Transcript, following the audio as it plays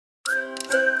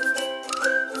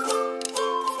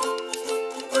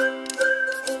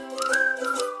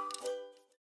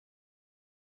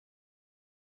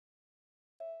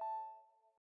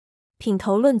品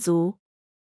头论足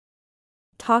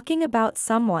Talking about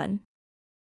someone.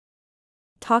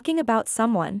 Talking about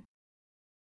someone.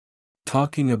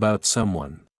 Talking about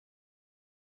someone.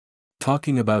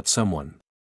 Talking about someone.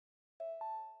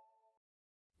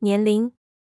 年龄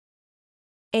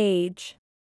Age.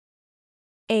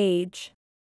 Age.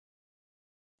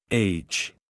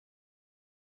 Age.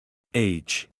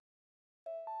 Age.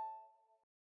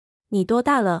 你多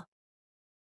大了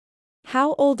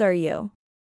How old are you?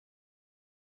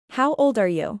 How old are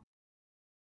you?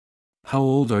 How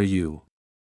old are you?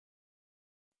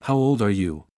 How old are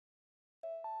you?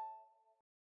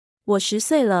 我10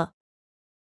岁了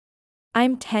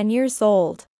I'm 10 years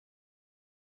old.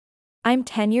 I'm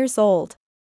 10 years old.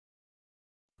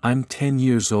 I'm 10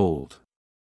 years old.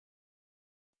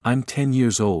 I'm 10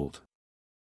 years old.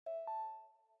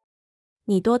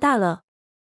 你多大了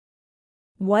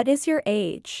What is your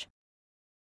age?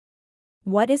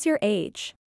 What is your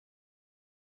age?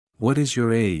 What is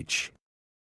your age?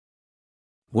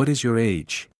 What is your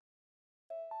age?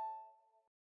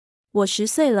 我10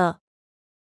岁了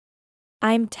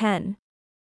I'm 10.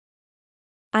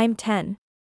 I'm 10.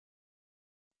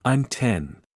 I'm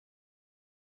 10.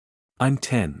 I'm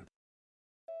 10.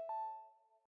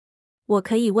 我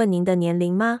可以问您的年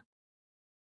龄吗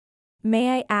May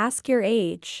I ask your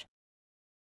age?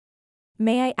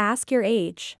 May I ask your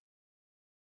age?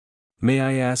 May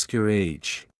I ask your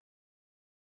age?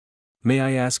 May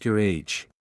I ask your age?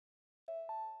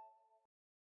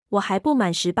 我还不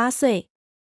满18岁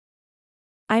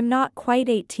I'm not quite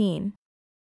 18.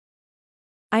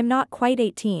 I'm not quite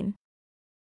 18.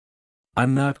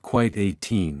 I'm not quite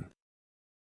 18.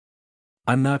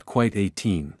 I'm not quite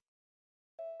 18.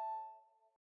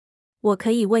 我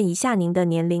可以问一下您的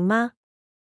年龄吗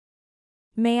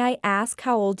May I ask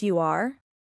how old you are?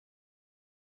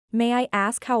 May I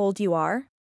ask how old you are?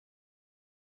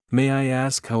 May I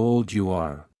ask how old you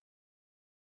are?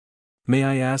 May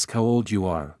I ask how old you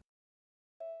are?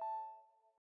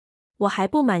 我还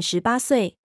不满18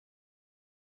岁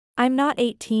I'm not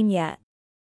 18 yet.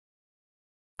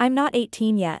 I'm not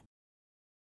 18 yet.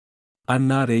 I'm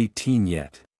not 18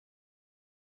 yet.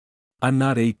 I'm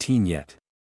not 18 yet.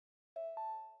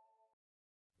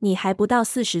 你还不到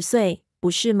40岁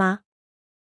不是吗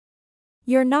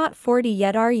You're not 40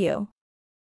 yet, are you?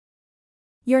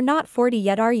 You're not 40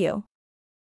 yet, are you?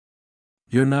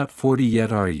 You're not 40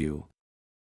 yet, are you?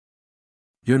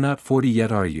 You're not 40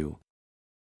 yet, are you?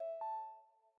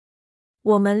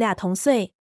 我们俩同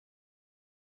岁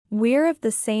We're of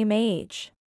the same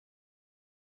age.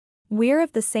 We're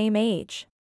of the same age.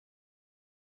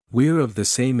 We're of the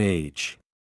same age.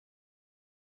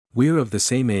 We're of the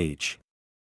same age.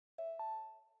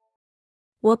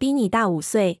 我比你大5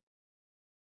岁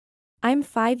I'm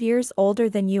 5 years older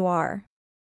than you are.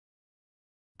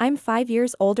 I'm 5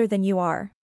 years older than you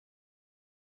are.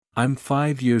 I'm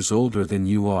 5 years older than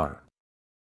you are.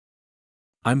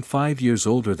 I'm 5 years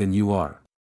older than you are.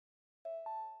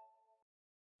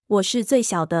 我是最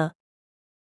小的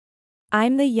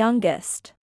I'm the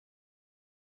youngest.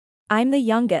 I'm the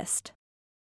youngest.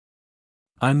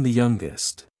 I'm the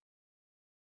youngest.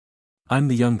 I'm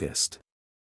the youngest.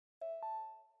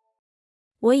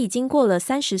 我已经过了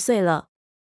30岁了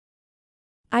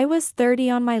I was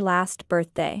 30 on my last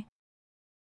birthday.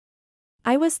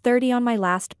 I was 30 on my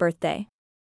last birthday.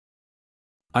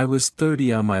 I was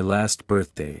 30 on my last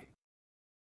birthday.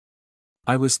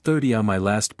 I was 30 on my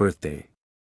last birthday.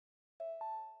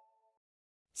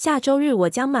 下周日我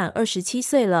将满27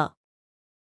岁了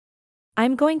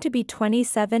I'm going to be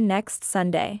 27 next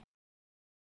Sunday.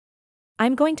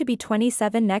 I'm going to be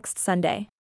 27 next Sunday.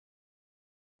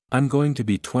 I'm going to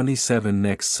be 27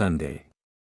 next Sunday.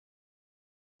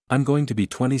 I'm going to be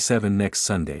 27 next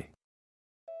Sunday.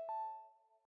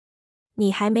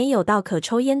 你还没有到可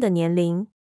抽烟的年龄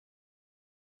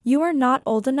You are not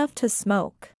old enough to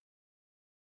smoke.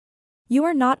 You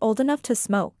are not old enough to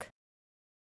smoke.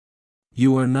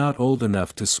 You are not old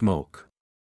enough to smoke.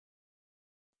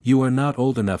 You are not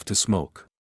old enough to smoke.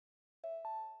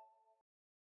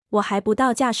 我还不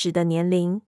到驾驶的年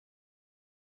龄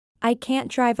I can't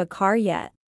drive a car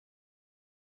yet.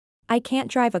 I can't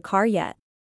drive a car yet.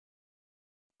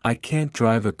 I can't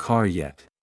drive a car yet.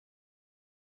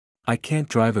 I can't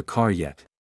drive a car yet.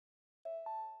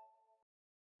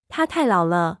 他太老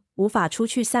了无法出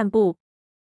去散步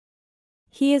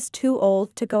He is too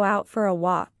old to go out for a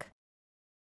walk.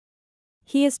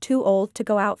 He is too old to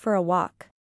go out for a walk.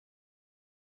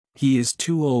 He is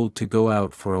too old to go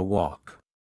out for a walk.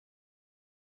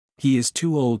 He is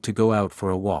too old to go out for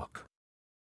a walk.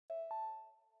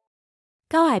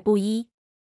 高矮不一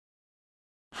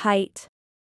Height.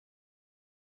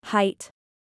 height,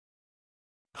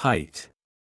 height,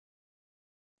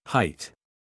 height.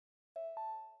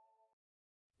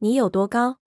 你有多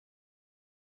高？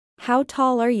 how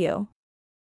tall are you?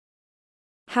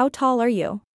 How tall are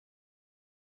you?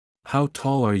 How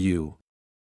tall are you?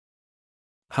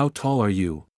 How tall are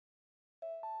you?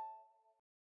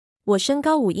 我身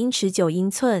高5英尺9英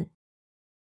寸。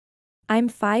 I'm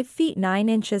 5 feet 9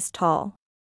 inches tall.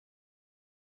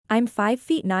 I'm 5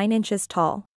 feet 9 inches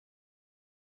tall.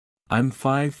 I'm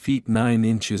 5 feet 9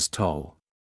 inches tall.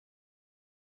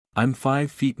 I'm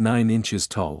 5 feet 9 inches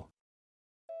tall.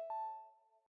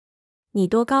 你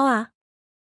多高啊？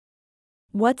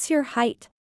 What's your height?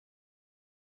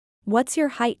 What's your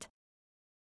height?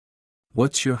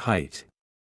 What's your height?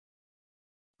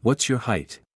 What's your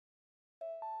height?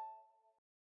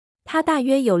 他大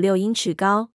约有6英尺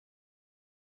高。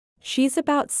 She's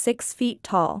about 6 feet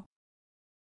tall.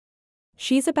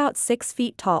 She's about 6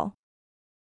 feet tall.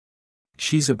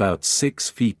 She's about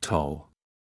 6 feet tall.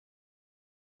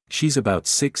 She's about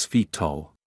 6 feet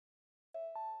tall.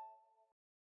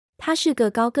 他是个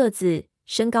高个子，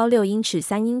身高6英尺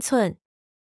3英寸。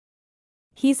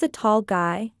 He's a tall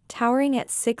guy, towering at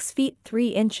 6 feet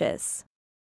 3 inches.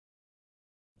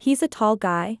 He's a tall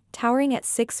guy, towering at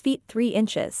 6 feet 3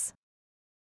 inches.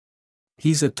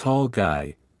 He's a tall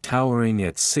guy, towering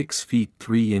at 6 feet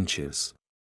 3 inches.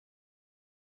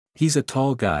 He's a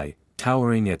tall guy,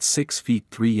 towering at 6 feet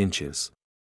 3 inches.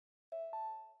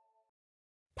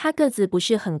 他个子不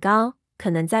是很高，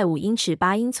可能在5英尺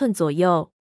8英寸左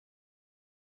右。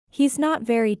 He's not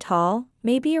very tall,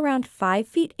 maybe around 5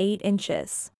 feet 8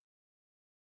 inches.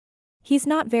 He's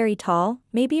not very tall,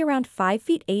 maybe around 5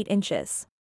 feet 8 inches.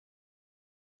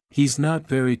 He's not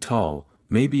very tall,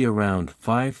 maybe around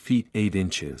 5 feet 8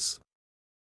 inches.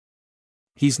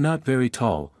 He's not very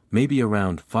tall, maybe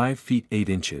around 5 feet 8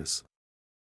 inches.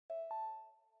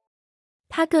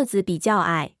 他个子比较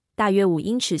矮，大约5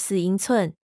英尺4英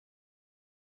寸。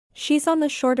 She's on the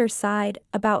shorter side,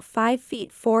 about 5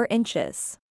 feet 4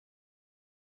 inches.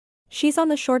 She's on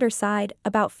the shorter side,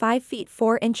 about 5 feet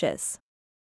 4 inches.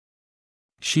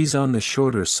 She's on the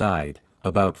shorter side,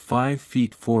 about 5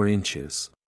 feet 4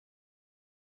 inches.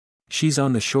 She's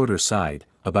on the shorter side,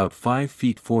 about 5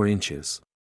 feet 4 inches.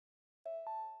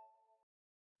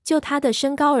 就他的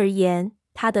身高而言，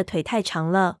他的腿太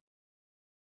长了。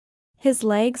 His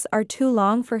legs are too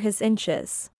long for his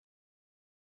inches.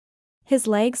 His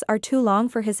legs are too long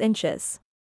for his inches.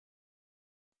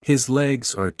 His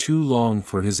legs are too long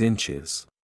for his inches.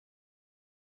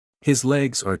 His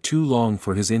legs are too long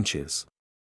for his inches.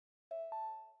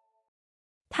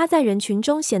 他在人群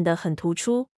中显得很突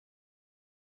出。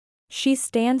 She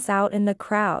stands out in the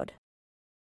crowd.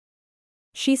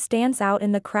 She stands out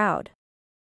in the crowd.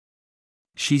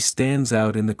 She stands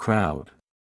out in the crowd.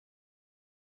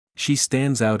 She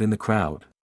stands out in the crowd.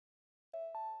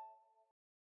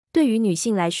 对于女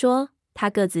性来说，她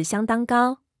个子相当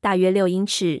高，大约6英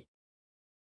尺。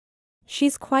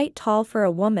 She's quite tall for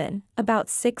a woman, about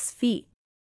 6 feet.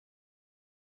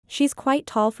 She's quite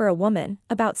tall for a woman,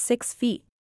 about 6 feet.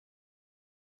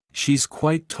 She's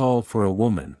quite tall for a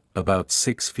woman, about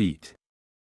 6 feet.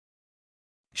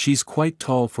 She's quite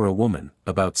tall for a woman,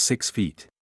 about 6 feet.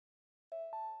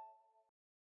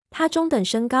 她中等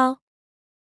身高。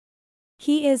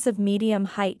 He is of medium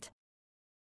height.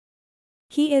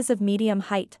 He is of medium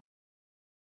height.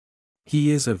 He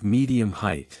is of medium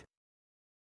height.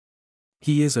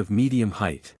 He is of medium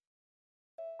height.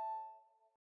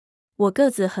 我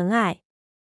个子很矮。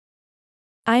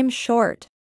 I'm short.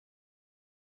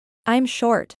 I'm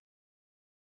short.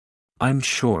 I'm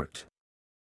short.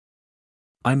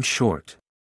 I'm short.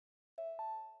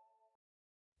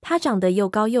 她长得又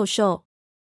高又瘦。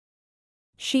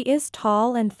 She is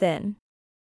tall and thin.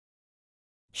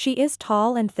 She is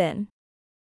tall and thin.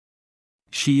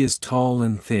 She is tall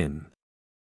and thin.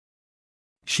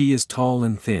 She is tall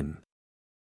and thin.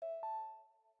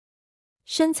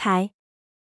 身材。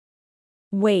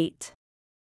 Weight.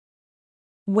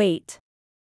 Weight.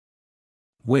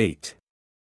 Weight.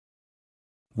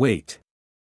 Weight.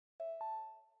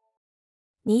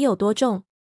 你有多重？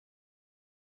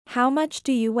 How much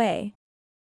do you weigh?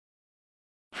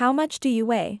 How much do you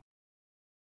weigh?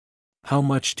 How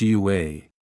much do you weigh?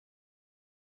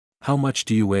 How much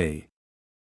do you weigh?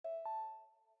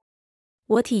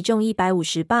 我体重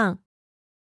150磅。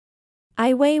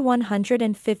 I weigh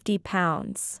 150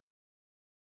 pounds.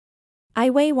 I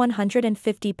weigh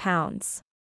 150 pounds.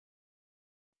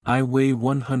 I weigh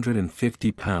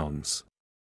 150 pounds.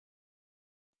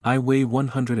 I weigh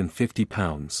 150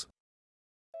 pounds.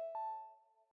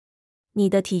 你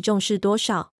的体重是多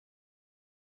少？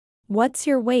 What's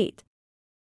your weight?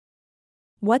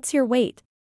 What's your weight?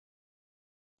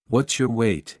 What's your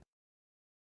weight?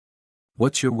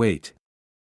 What's your weight?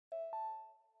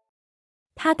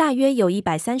 她大约有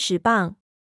130磅。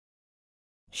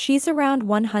She's around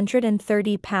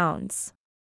 130 pounds.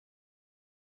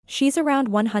 She's around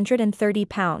 130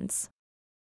 pounds.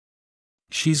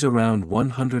 She's around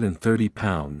 130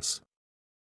 pounds.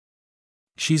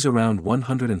 She's around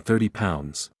 130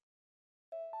 pounds.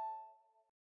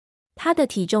 她的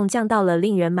体重降到了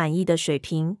令人满意的水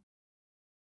平。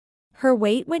Her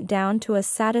weight went down to a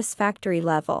satisfactory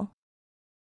level.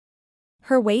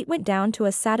 Her weight went down to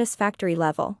a satisfactory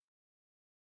level.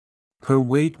 Her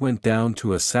weight went down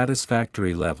to a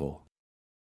satisfactory level.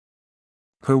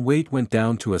 Her weight went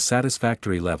down to a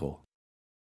satisfactory level.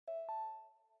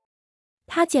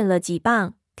 她减了几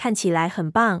磅，看起来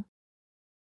很棒。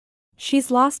She's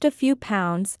lost a few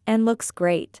pounds and looks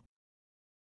great.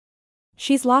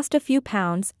 She's lost a few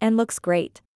pounds and looks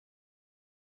great.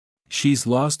 She's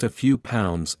lost a few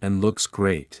pounds and looks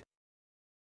great.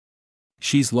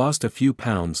 She's lost a few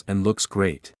pounds and looks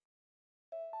great.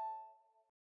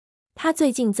 她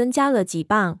最近增加了几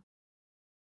磅。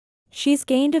She's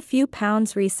gained a few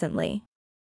pounds recently.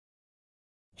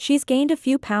 She's gained a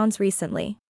few pounds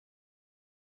recently.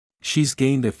 She's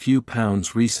gained a few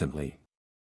pounds recently.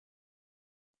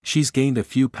 She's gained a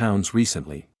few pounds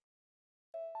recently.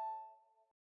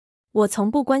 我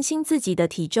从不关心自己的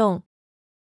体重。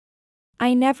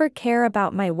I never care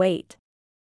about my weight.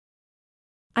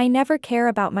 I never care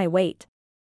about my weight.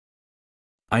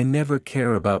 I never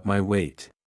care about my weight.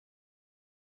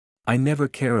 I never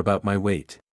care about my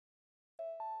weight.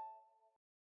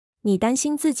 你担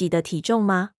心自己的体重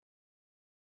吗？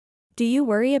 Do you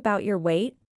worry about your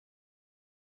weight?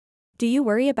 Do you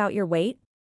worry about your weight?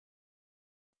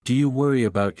 Do you worry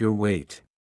about your weight?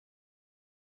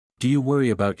 Do you worry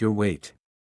about your weight?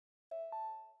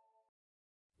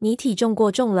 你体重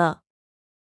过重了。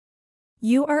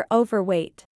You are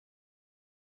overweight.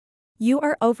 You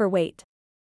are overweight.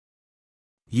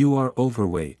 You are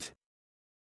overweight.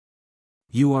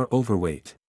 You are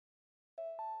overweight.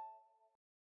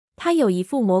 她有一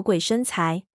副魔鬼身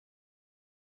材。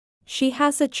She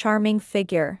has a charming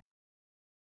figure.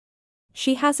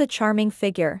 She has a charming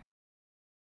figure.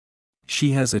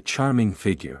 She has a charming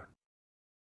figure.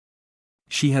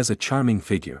 She has a charming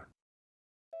figure.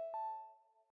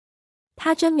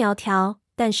 她真苗条，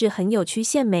但是很有曲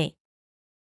线美。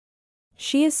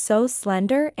She is so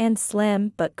slender and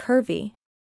slim but curvy.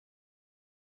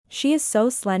 She is so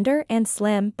slender and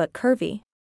slim but curvy.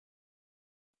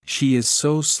 She is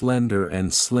so slender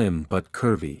and slim but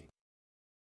curvy.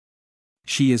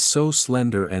 She is so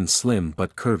slender and slim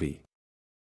but curvy.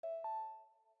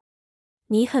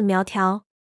 你很苗条。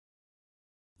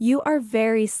You are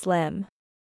very slim.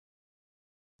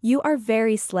 You are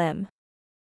very slim.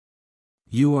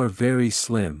 You are very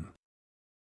slim.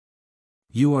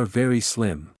 You are very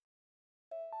slim.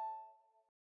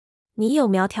 你有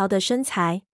苗条的身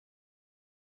材。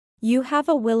You have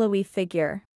a willowy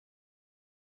figure.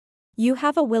 You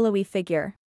have a willowy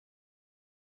figure.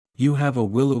 You have a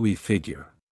willowy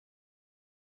figure.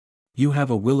 You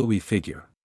have a willowy figure.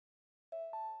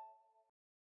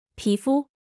 皮肤。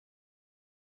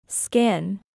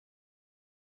Skin.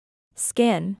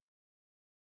 Skin.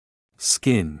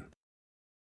 Skin.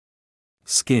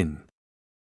 Skin.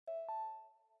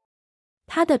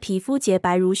 她的皮肤洁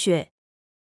白如雪。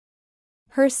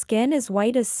Her skin is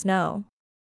white as snow.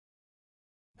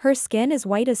 Her skin is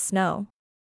white as snow.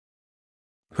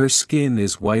 Her skin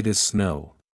is white as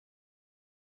snow.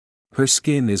 Her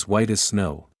skin is white as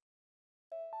snow.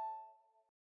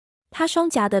 她双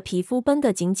颊的皮肤绷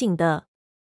得紧紧的。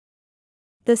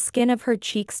The skin of her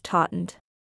cheeks tautened.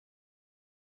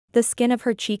 The skin of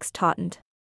her cheeks tautened.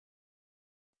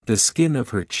 The skin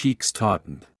of her cheeks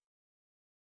tautened.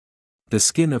 The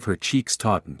skin of her cheeks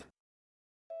tautened.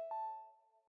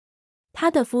 她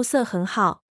的肤色很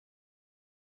好。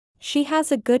She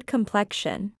has a good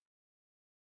complexion.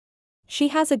 She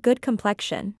has a good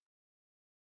complexion.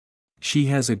 She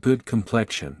has a good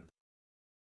complexion.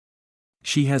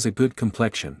 She has a good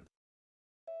complexion.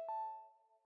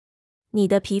 你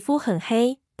的皮肤很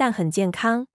黑，但很健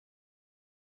康。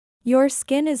Your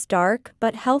skin is dark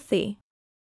but healthy.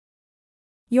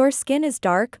 Your skin is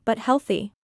dark but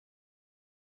healthy.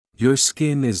 Your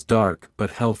skin is dark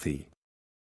but healthy.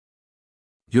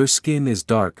 Your skin is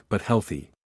dark but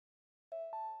healthy.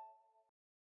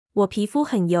 我皮肤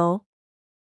很油。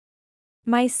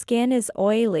My skin is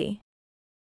oily.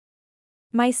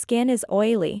 My skin is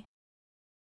oily.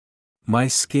 My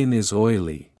skin is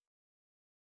oily.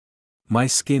 My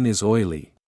skin is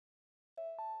oily.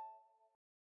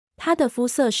 她的肤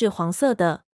色是黄色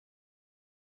的。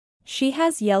She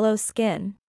has yellow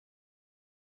skin.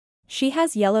 She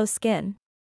has yellow skin.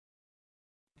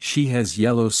 She has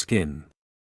yellow skin.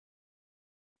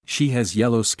 She has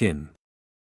yellow skin.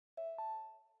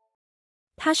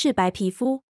 她是白皮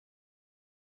肤。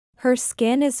Her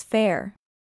skin is fair.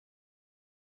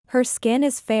 Her skin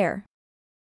is fair.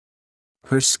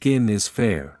 Her skin is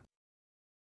fair.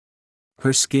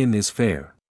 Her skin is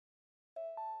fair.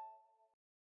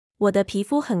 我的皮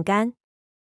肤很干。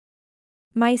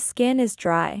My skin is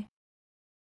dry.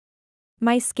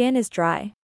 My skin is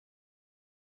dry.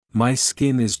 My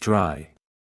skin is dry.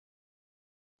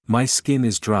 My skin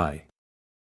is dry.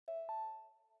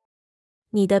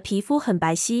 你的皮肤很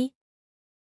白皙。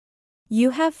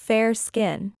You have fair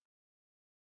skin.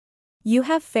 You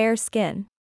have fair skin.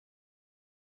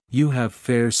 You have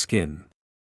fair skin.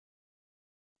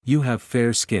 You have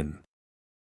fair skin.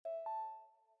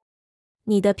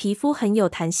 你的皮肤很有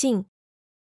弹性。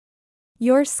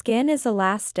Your skin is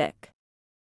elastic.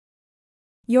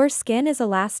 Your skin is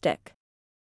elastic.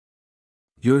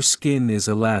 Your skin is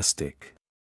elastic.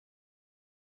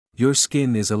 Your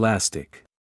skin is elastic.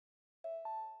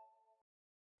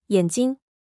 眼睛。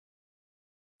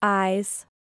Eyes.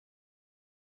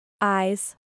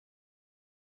 Eyes.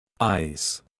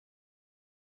 Eyes.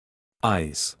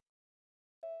 Eyes.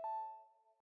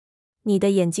 你的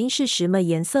眼睛是什么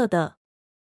颜色的？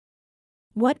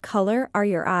 What color are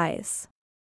your eyes?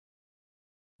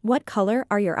 What color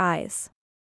are your eyes?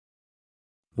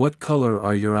 What color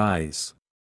are your eyes?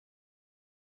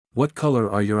 What color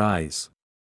are your eyes?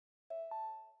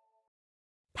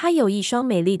 她有一双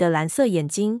美丽的蓝色眼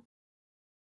睛。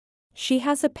She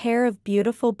has a pair of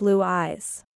beautiful blue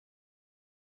eyes.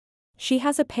 She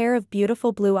has a pair of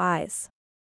beautiful blue eyes.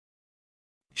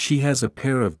 She has a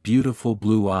pair of beautiful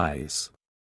blue eyes.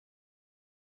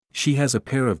 She has a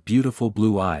pair of beautiful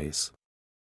blue eyes.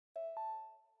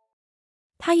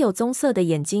 她有棕色的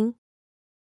眼睛。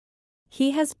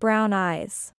He has brown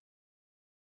eyes.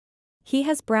 He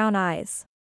has brown eyes.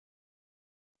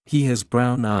 He has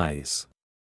brown eyes.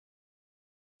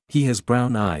 He has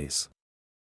brown eyes.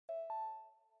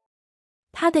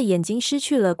 她的眼睛失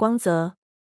去了光泽。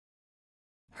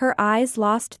Her eyes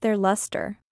lost their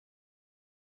luster.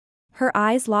 Her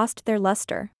eyes lost their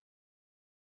luster.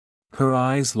 Her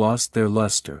eyes lost their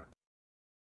luster.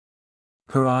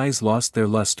 Her eyes lost their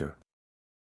luster.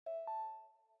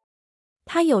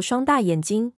 她有双大眼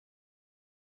睛。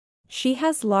She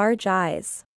has large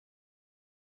eyes.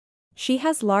 She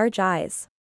has large eyes.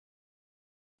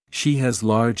 She has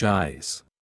large eyes.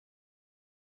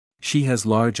 She has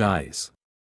large eyes.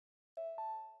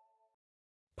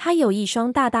 她有一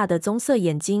双大大的棕色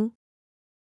眼睛。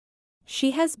She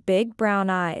has big brown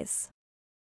eyes.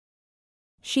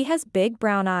 She has big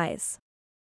brown eyes.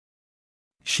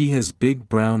 She has big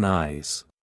brown eyes.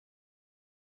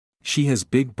 She has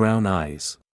big brown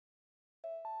eyes.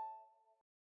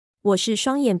 我是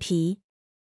双眼皮。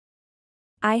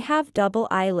I have double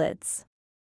eyelids.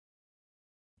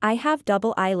 I have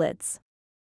double eyelids.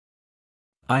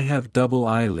 I have double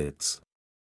eyelids.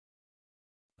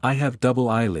 I have double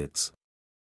eyelids.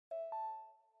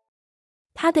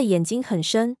 她的眼睛很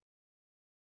深。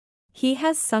He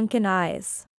has sunken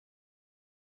eyes.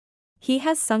 He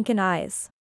has sunken eyes.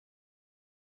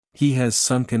 He has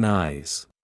sunken eyes.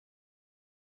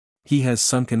 He has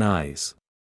sunken eyes.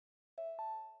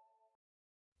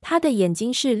 她的眼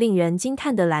睛是令人惊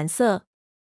叹的蓝色。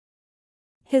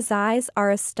His eyes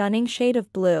are a stunning shade of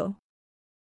blue.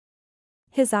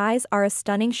 His eyes are a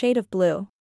stunning shade of blue.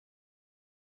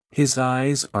 His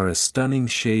eyes are a stunning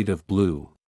shade of blue.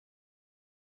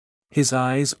 His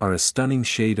eyes are a stunning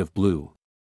shade of blue.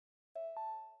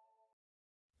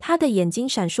 她的眼睛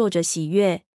闪烁着喜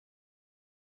悦。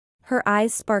Her eyes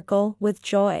sparkle with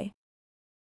joy.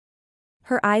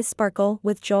 Her eyes sparkle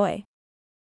with joy.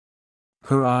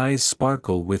 Her eyes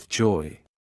sparkle with joy.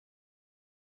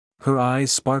 Her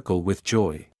eyes sparkle with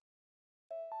joy.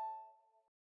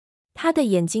 她的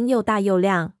眼睛又大又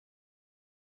亮。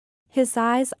His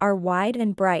eyes are wide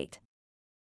and bright.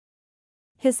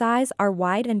 His eyes are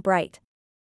wide and bright.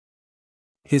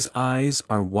 His eyes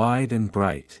are wide and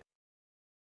bright.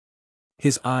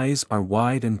 His eyes are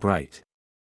wide and bright.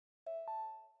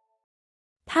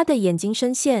 她的眼睛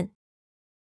深陷。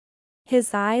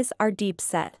His eyes are deep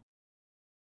set.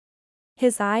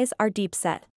 His eyes are deep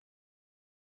set.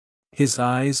 His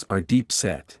eyes are deep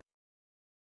set.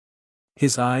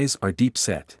 His eyes are deep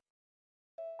set.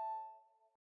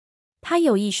 她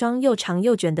有一双又长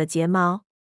又卷的睫毛。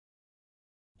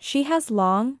She has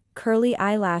long, curly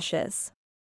eyelashes.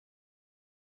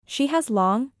 She has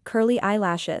long, curly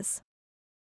eyelashes.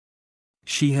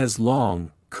 She has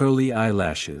long, curly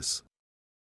eyelashes.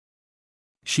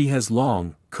 She has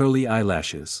long, curly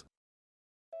eyelashes.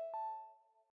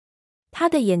 他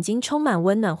的眼睛充满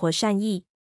温暖或善意。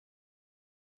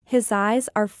His eyes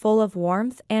are full of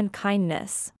warmth and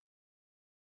kindness.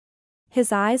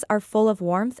 His eyes are full of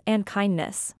warmth and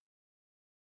kindness.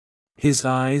 His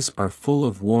eyes are full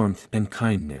of warmth and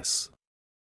kindness.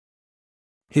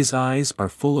 His eyes are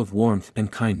full of warmth and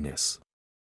kindness.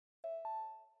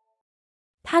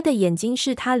 他的眼睛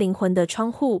是他灵魂的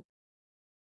窗户。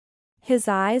His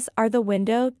eyes are the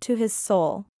window to his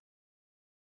soul.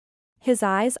 His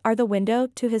eyes are the window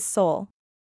to his soul.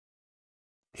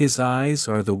 His eyes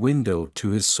are the window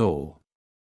to his soul.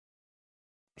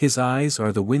 His eyes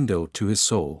are the window to his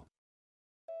soul.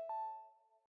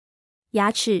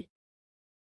 牙齿。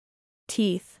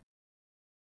Teeth.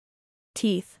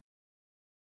 Teeth.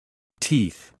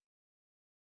 Teeth.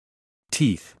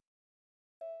 Teeth.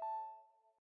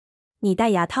 你戴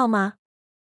牙套吗？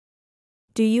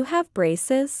 Do you have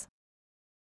braces?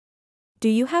 Do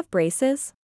you have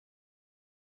braces?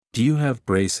 Do you have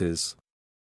braces?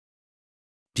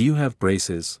 Do you have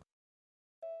braces?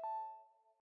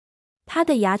 他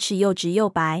的牙齿又直又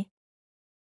白。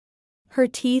Her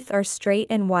teeth are straight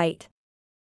and white.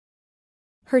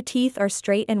 Her teeth are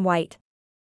straight and white.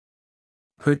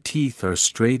 Her teeth are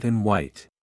straight and white.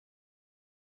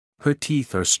 Her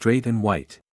teeth are straight and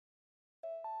white.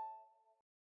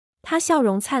 他笑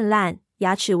容灿烂，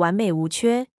牙齿完美无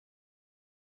缺。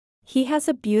He has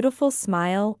a beautiful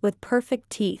smile with perfect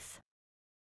teeth.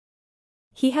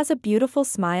 He has a beautiful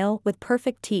smile with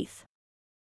perfect teeth.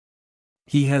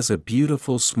 He has a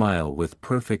beautiful smile with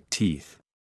perfect teeth.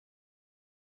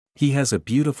 He has a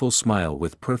beautiful smile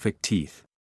with perfect teeth.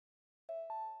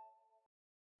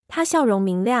 他笑容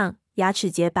明亮，牙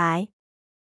齿洁白。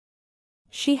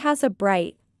She has a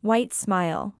bright, white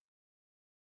smile.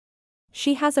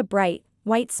 She has a bright,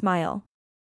 white smile.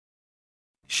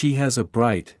 She has a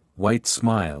bright, white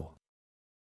smile.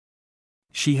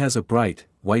 She has a bright,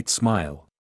 white smile.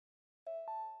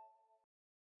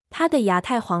 他的牙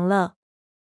太黄了。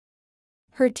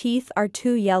Her teeth are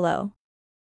too yellow.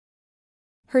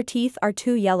 Her teeth are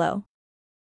too yellow.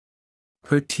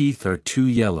 Her teeth are too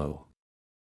yellow.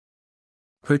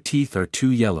 Her teeth are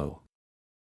too yellow.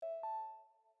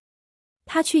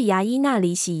 他去牙医那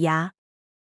里洗牙。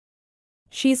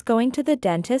She's going to the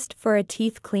dentist for a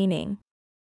teeth cleaning.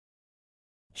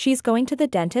 She's going to the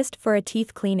dentist for a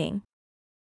teeth cleaning.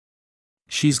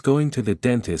 She's going to the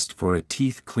dentist for a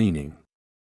teeth cleaning.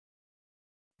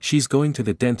 She's going to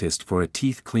the dentist for a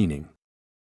teeth cleaning.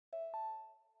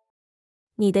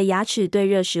 你的牙齿对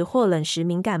热时或冷时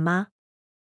敏感吗？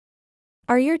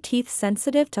 Are your teeth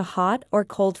sensitive to hot or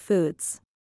cold foods?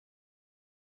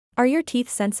 Are your teeth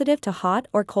sensitive to hot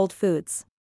or cold foods?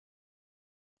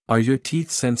 Are your teeth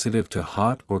sensitive to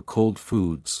hot or cold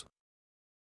foods?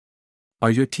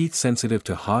 Are your teeth sensitive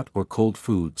to hot or cold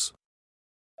foods?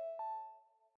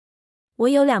 我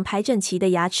有2排整齐的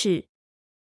牙齿。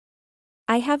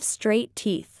I have straight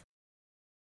teeth.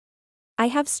 I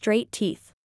have straight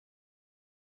teeth.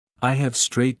 I have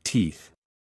straight teeth.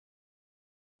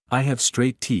 I have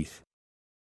straight teeth.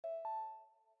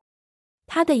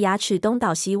 他的牙齿东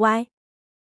倒西歪。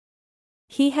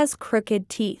He has crooked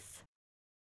teeth.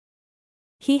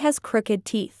 He has crooked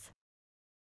teeth.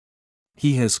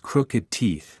 He has crooked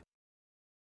teeth.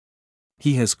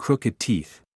 He has crooked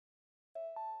teeth.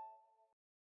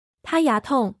 他牙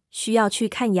痛，需要去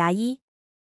看牙医。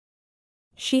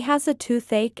She has a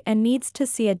toothache and needs to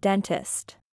see a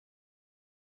dentist.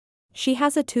 She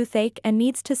has a toothache and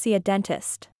needs to see a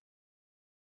dentist.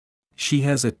 She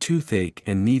has a toothache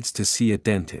and needs to see a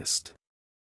dentist.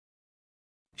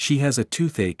 She has a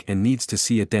toothache and needs to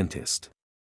see a dentist.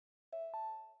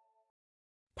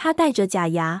 他戴着假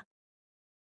牙。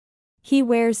He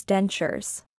wears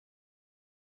dentures.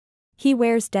 He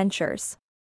wears dentures.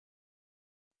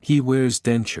 He wears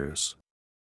dentures.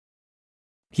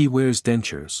 He wears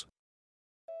dentures.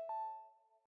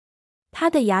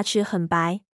 他的牙齿很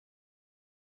白。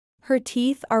Her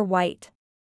teeth are white.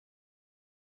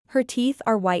 Her teeth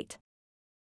are white.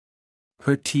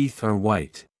 Her teeth are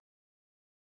white.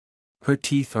 Her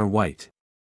teeth are white.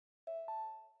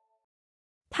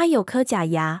 他有颗假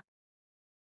牙。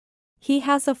He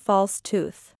has a false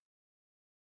tooth.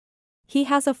 He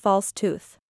has a false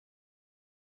tooth.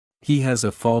 He has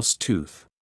a false tooth.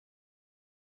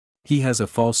 He has a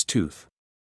false tooth.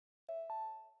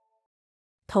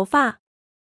 头发。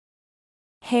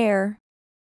Hair.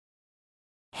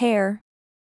 Hair.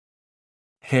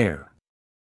 Hair.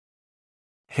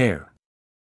 Hair.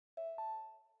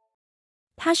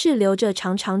 她是留着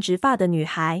长长直发的女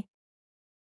孩。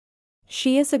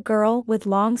She is a girl with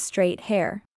long straight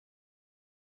hair.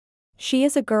 She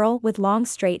is a girl with long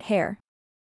straight hair.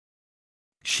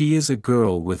 She is a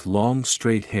girl with long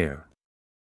straight hair.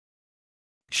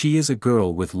 She is a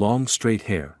girl with long straight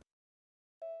hair.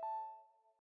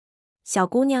 小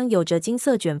姑娘有着金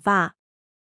色卷发。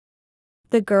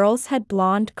The girls had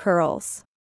blonde curls.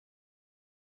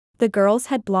 The girls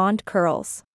had blonde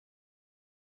curls.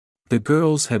 The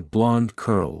girls had blonde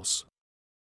curls.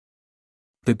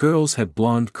 The girls had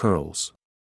blonde curls.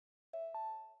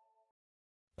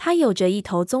 她有着一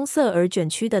头棕色而卷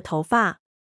曲的头发。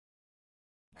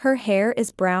Her hair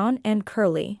is brown and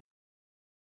curly.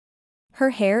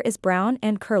 Her hair is brown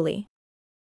and curly.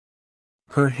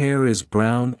 Her hair is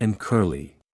brown and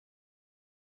curly.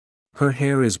 Her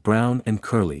hair is brown and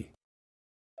curly.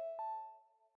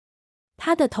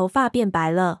 她的头发变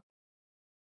白了。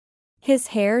His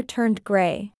hair turned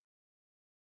gray.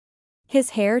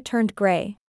 His hair turned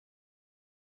gray.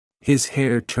 His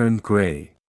hair turned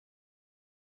gray.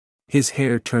 His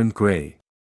hair turned gray.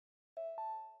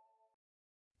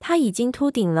 他已经秃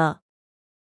顶了。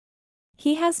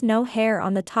He has no hair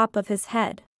on the top of his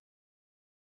head.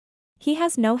 He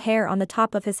has no hair on the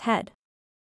top of his head.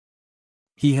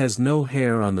 He has no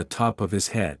hair on the top of his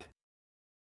head.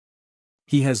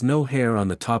 He has no hair on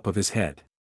the top of his head.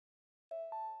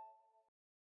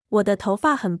 我的头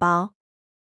发很薄。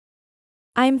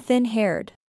I'm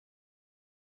thin-haired.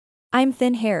 I'm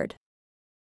thin-haired.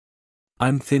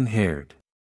 I'm thin-haired.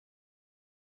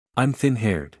 I'm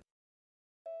thin-haired.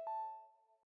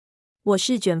 我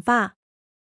是卷发。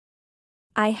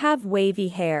I have wavy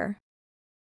hair.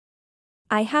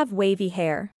 I have wavy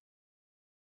hair.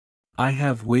 I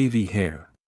have wavy hair.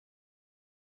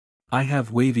 I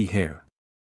have wavy hair.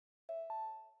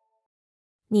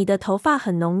 你的头发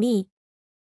很浓密。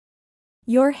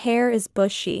Your hair is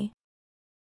bushy.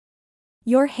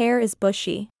 Your hair is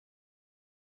bushy.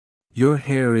 Your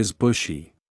hair is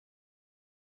bushy.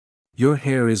 Your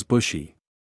hair is bushy.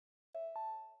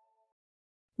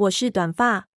 我是短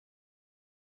发。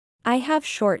I have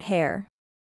short hair.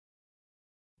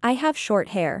 I have short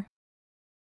hair.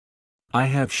 I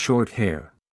have short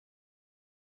hair.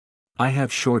 I have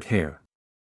short hair.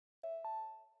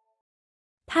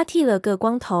 他剃了个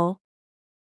光头。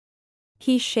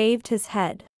He shaved his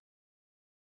head.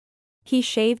 He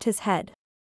shaved his head.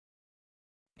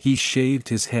 He shaved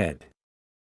his head.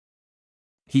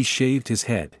 He shaved his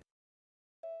head.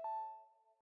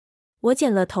 我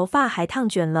剪了头发还烫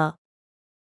卷了。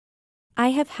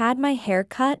I have had my hair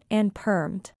cut and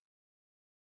permed.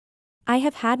 I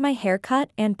have had my hair cut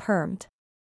and permed.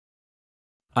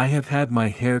 I have had my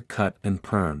hair cut and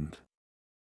permed.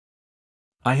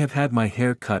 I have had my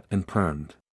hair cut and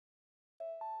permed.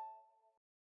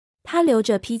 她留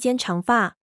着披肩长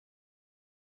发。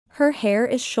Her hair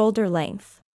is shoulder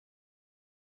length.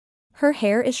 Her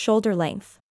hair is shoulder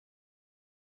length.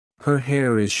 Her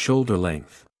hair is shoulder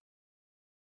length.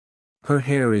 Her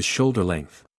hair is shoulder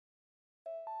length.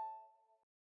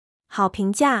 好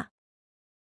评价。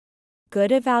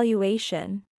Good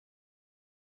evaluation.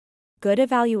 Good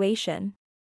evaluation.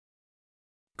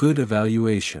 Good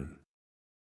evaluation.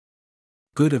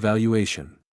 Good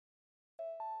evaluation.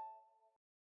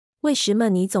 为什么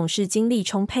你总是精力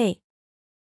充沛？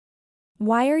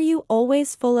 Why are you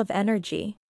always full of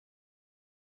energy?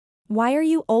 Why are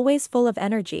you always full of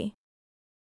energy?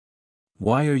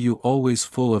 Why are you always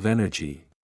full of energy?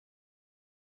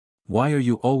 Why are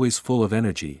you always full of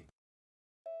energy?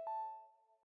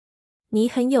 你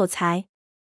很有才。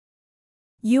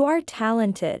 You are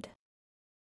talented.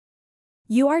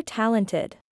 You are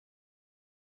talented.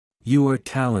 You are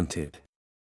talented.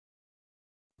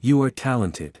 You are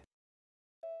talented.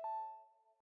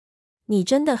 你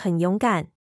真的很勇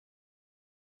敢。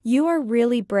 You are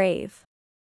really brave.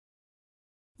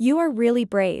 You are really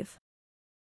brave.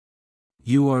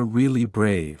 You are really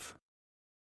brave.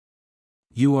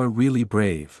 You are really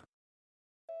brave.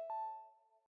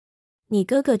 你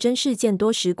哥哥真是见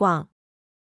多识广。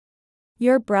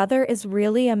 Your brother is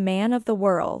really a man of the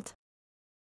world.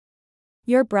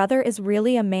 Your brother is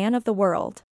really a man of the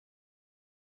world.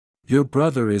 Your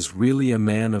brother is really a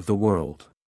man of the world.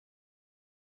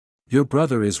 Your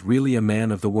brother is really a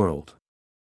man of the world.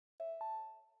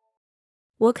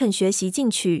 我肯学习进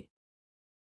取。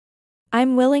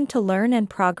 I'm willing to learn and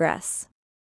progress.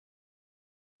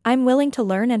 I'm willing to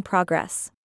learn and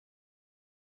progress.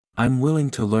 I'm willing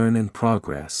to learn and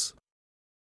progress.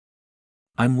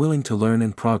 I'm willing to learn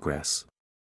and progress.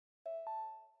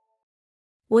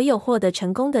 我有获得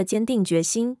成功的坚定决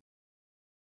心。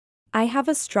 I have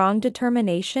a strong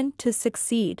determination to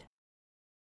succeed.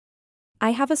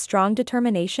 I have a strong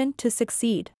determination to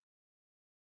succeed.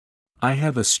 I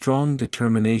have a strong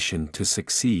determination to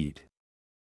succeed.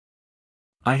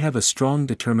 I have a strong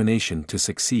determination to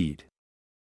succeed.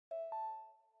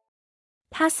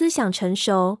 他思想成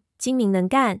熟，精明能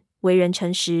干，为人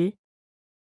诚实。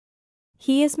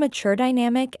He is mature,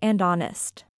 dynamic, and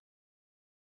honest.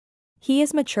 He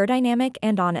is mature, dynamic,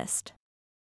 and honest.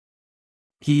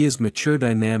 He is mature,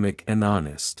 dynamic, and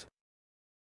honest.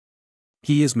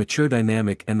 He is mature,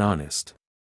 dynamic, and honest.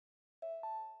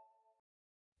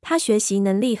 他学习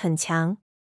能力很强。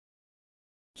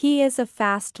He is a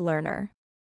fast learner.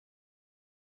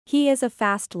 He is a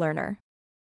fast learner.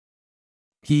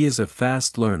 He is a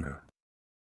fast learner.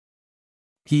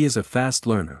 He is a fast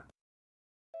learner.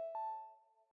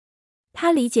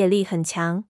 他理解力很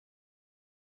强。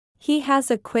He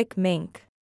has a quick mink.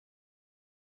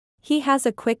 He has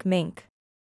a quick mink.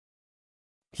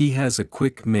 He has a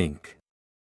quick mink.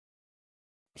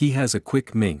 He has a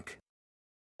quick mink.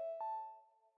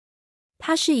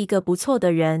 他是一个不错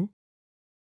的人。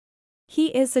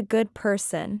He is a good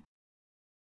person.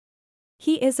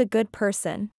 He is a good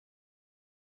person.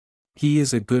 He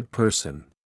is a good person.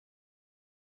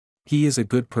 He is a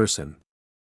good person.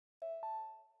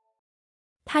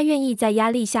 他愿意在压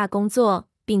力下工作，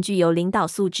并具有领导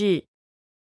素质。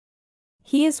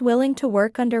He is willing to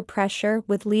work under pressure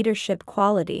with leadership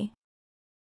quality.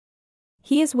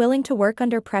 He is willing to work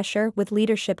under pressure with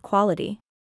leadership quality.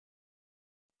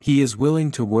 He is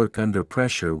willing to work under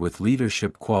pressure with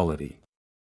leadership quality.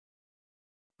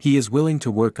 He is willing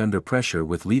to work under pressure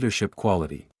with leadership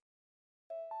quality.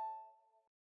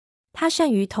 他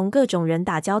善于同各种人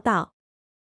打交道。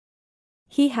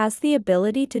He has the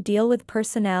ability to deal with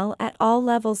personnel at all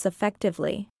levels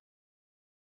effectively.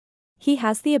 He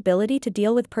has the ability to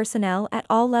deal with personnel at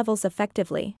all levels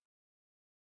effectively.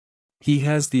 He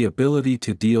has the ability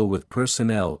to deal with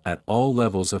personnel at all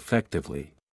levels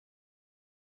effectively.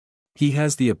 He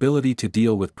has the ability to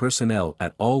deal with personnel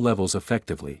at all levels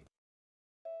effectively.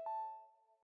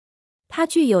 他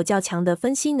具有较强的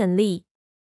分析能力。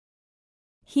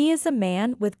He is a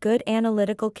man with good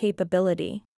analytical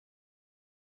capability.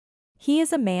 He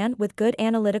is a man with good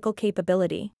analytical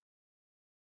capability.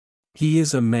 He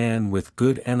is a man with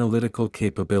good analytical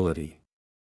capability.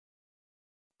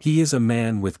 He is a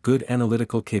man with good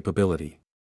analytical capability.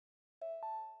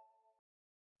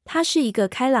 她是一个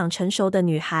开朗成熟的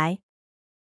女孩。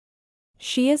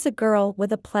She is a girl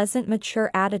with a pleasant, mature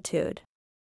attitude.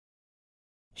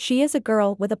 She is a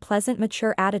girl with a pleasant,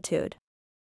 mature attitude.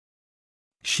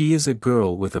 She is a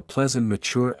girl with a pleasant,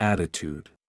 mature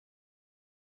attitude.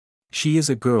 She is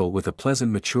a girl with a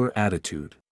pleasant, mature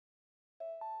attitude.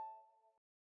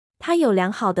 她有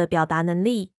良好的表达能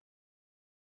力。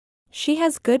She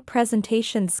has good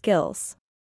presentation skills.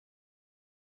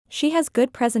 She has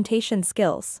good presentation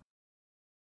skills.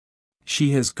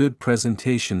 She has good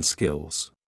presentation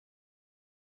skills.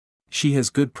 She has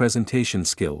good presentation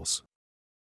skills.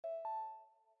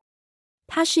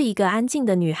 她是一个安静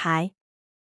的女孩。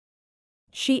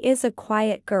She is a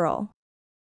quiet girl.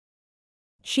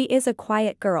 She is a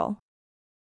quiet girl.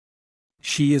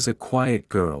 She is a quiet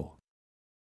girl.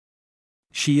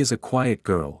 She is a quiet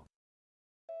girl.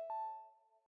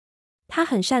 她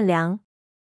很善良。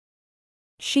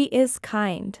She is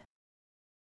kind.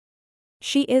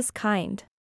 She is kind.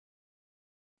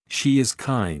 She is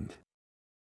kind.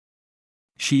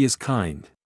 She is kind.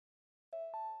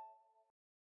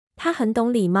 她很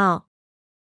懂礼貌。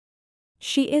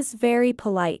She is very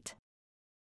polite.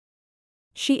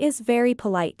 She is very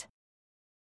polite.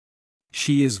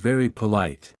 She is very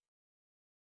polite.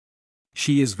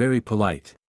 She is very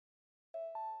polite.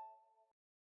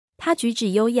 她举止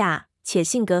优雅，且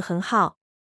性格很好。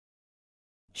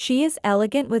She is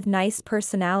elegant with nice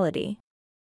personality.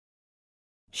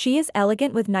 She is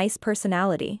elegant with nice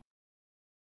personality.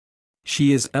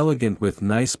 She is elegant with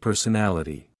nice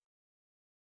personality.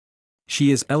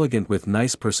 She is elegant with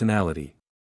nice personality.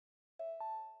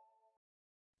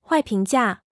 坏评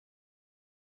价。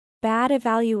Bad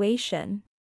evaluation.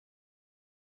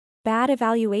 Bad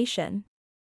evaluation.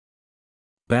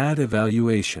 Bad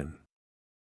evaluation.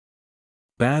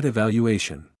 Bad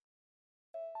evaluation.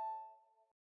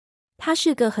 他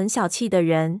是个很小气的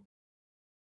人。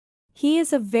He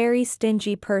is a very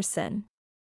stingy person.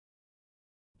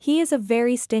 He is a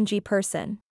very stingy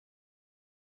person.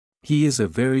 He is a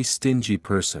very stingy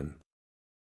person.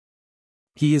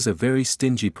 He is a very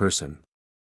stingy person.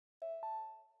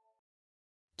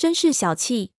 真是小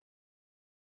气。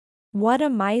What a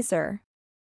miser.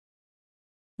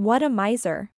 What a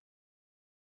miser.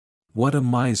 What a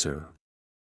miser.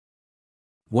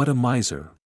 What a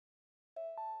miser.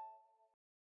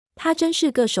 他真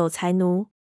是个守财奴。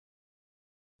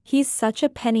He's such a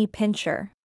penny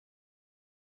pincher.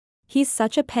 He's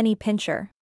such a penny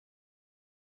pincher.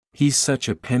 He's such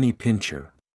a penny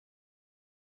pincher.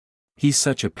 He's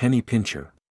such a penny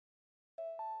pincher.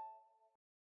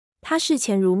 他视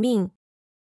钱如命。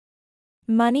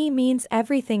 Money means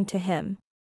everything to him.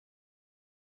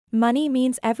 Money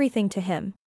means everything to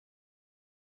him.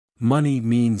 Money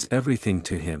means everything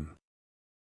to him.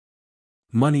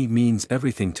 Money means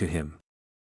everything to him.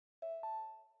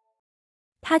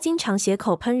 他经常血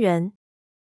口喷人。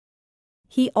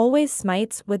 He always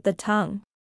smites with the tongue.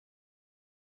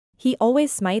 He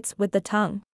always smites with the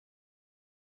tongue.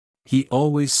 He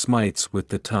always smites with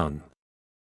the tongue.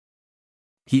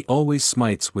 He always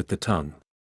smites with the tongue.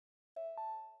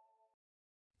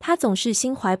 他总是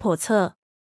心怀叵测。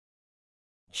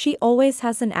 She always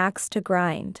has an axe to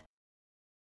grind.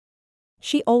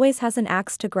 She always has an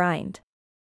axe to grind.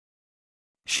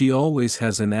 She always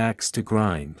has an axe to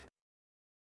grind.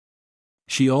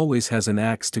 She always has an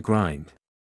axe to grind.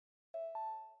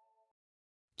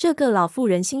 这个老妇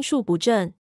人心术不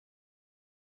正。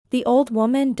 The old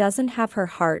woman doesn't have her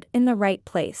heart in the right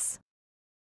place.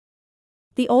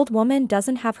 The old woman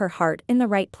doesn't have her heart in the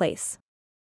right place.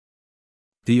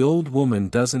 The old woman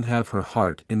doesn't have her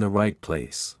heart in the right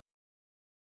place.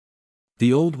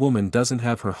 The old woman doesn't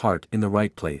have her heart in the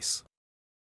right place.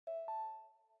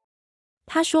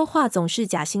 他说话总是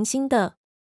假惺惺的。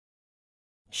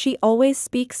 She always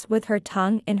speaks with her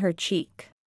tongue in her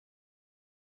cheek.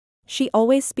 She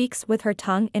always speaks with her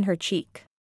tongue in her cheek.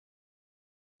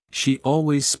 She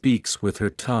always speaks with her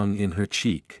tongue in her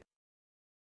cheek.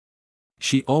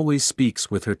 She always speaks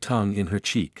with her tongue in her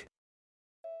cheek.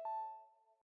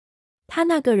 他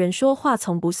那个人说话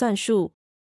从不算数。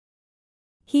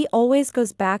 He always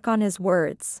goes back on his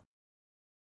words.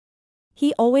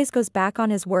 He always goes back on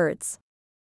his words.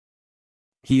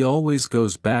 He always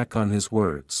goes back on his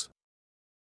words.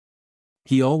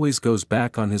 He always goes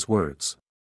back on his words.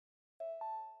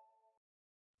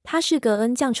 他是个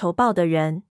恩将仇报的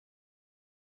人。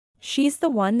 She's the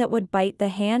one that would bite the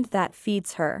hand that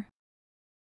feeds her.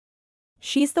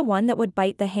 She's the one that would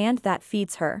bite the hand that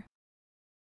feeds her.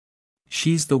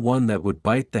 She's the one that would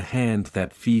bite the hand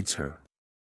that feeds her.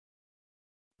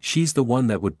 She's the one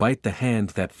that would bite the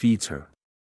hand that feeds her.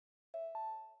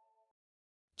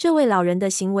 这位老人的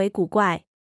行为古怪。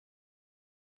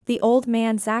 The old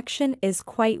man's action is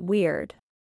quite weird.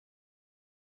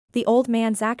 The old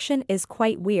man's action is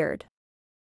quite weird.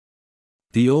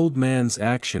 The old man's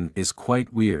action is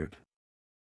quite weird.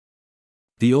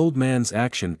 The old man's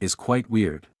action is quite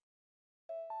weird.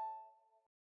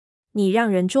 你让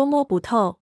人捉摸不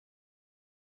透。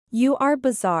 You are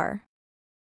bizarre.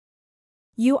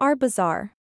 You are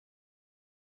bizarre.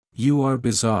 You are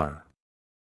bizarre.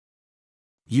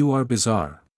 You are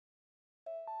bizarre.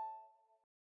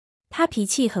 他脾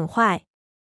气很坏。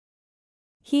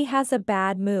 He has a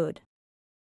bad mood.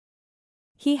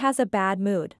 He has a bad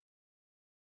mood.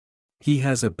 He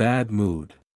has a bad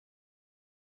mood.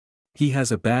 He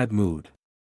has a bad mood.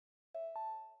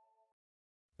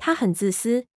 他很自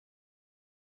私。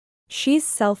 She's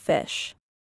selfish.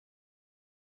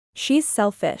 She's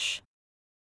selfish.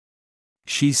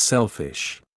 She's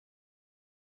selfish.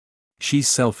 She's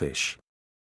selfish.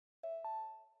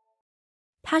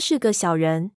 他是个小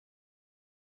人。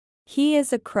 He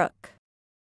is a crook.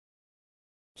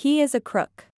 He is a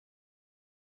crook.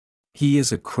 He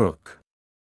is a crook.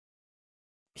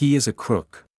 He is a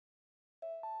crook.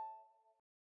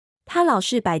 他老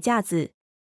是摆架子。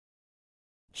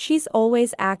 She's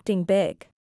always acting big.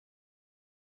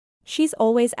 She's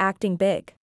always acting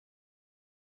big.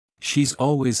 She's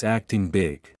always acting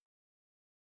big.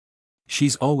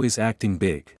 She's always acting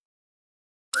big.